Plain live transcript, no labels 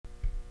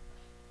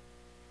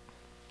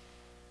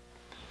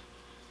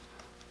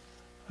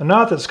A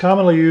knot that's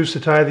commonly used to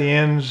tie the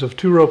ends of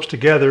two ropes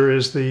together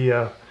is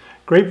the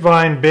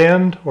grapevine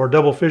bend, or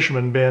double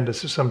fisherman bend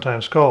as it's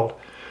sometimes called.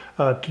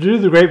 To do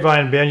the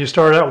grapevine bend, you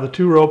start out with the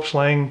two ropes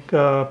laying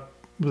with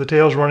the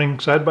tails running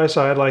side by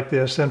side like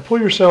this. Then pull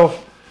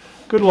yourself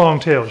good long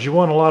tails. You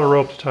want a lot of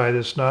rope to tie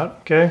this knot,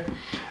 okay?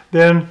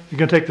 Then you're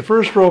going to take the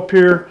first rope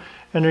here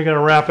and you're going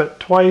to wrap it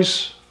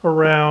twice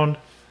around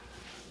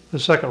the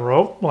second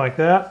rope like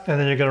that, and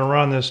then you're going to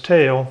run this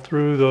tail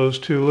through those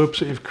two loops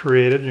that you've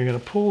created. You're going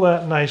to pull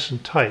that nice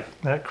and tight.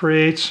 That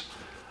creates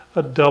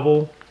a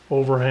double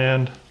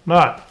overhand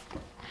knot.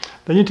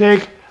 Then you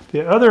take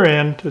the other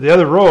end to the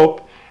other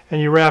rope and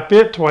you wrap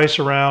it twice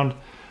around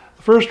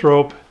the first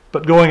rope,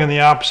 but going in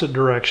the opposite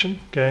direction.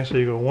 Okay, so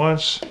you go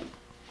once,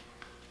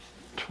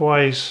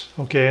 twice,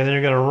 okay, and then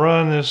you're going to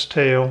run this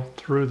tail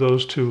through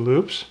those two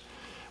loops,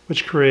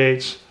 which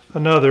creates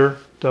another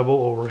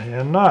double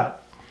overhand knot.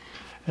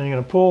 And you're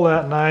going to pull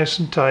that nice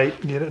and tight,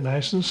 get it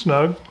nice and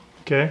snug,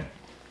 okay?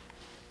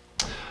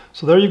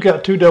 So there you've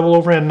got two double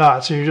overhand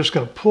knots, and you're just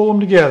going to pull them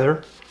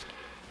together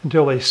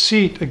until they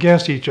seat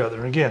against each other.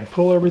 And again,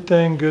 pull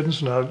everything good and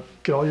snug,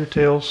 get all your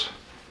tails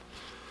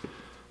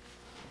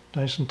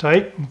nice and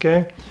tight,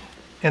 okay?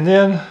 And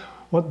then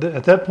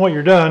at that point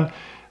you're done.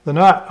 The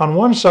knot on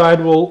one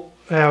side will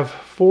have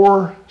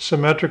four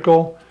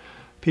symmetrical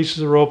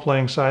pieces of rope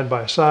laying side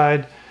by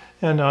side,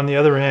 and on the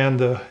other hand,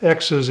 the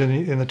X's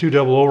in the two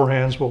double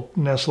overhands will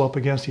nestle up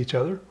against each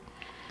other.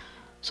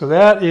 So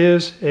that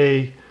is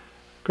a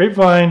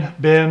grapevine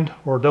bend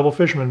or double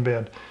fisherman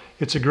bend.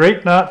 It's a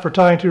great knot for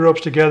tying two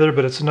ropes together,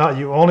 but it's a knot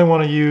you only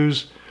want to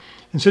use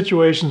in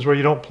situations where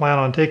you don't plan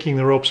on taking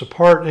the ropes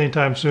apart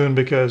anytime soon,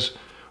 because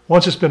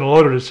once it's been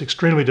loaded, it's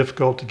extremely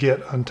difficult to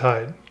get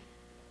untied.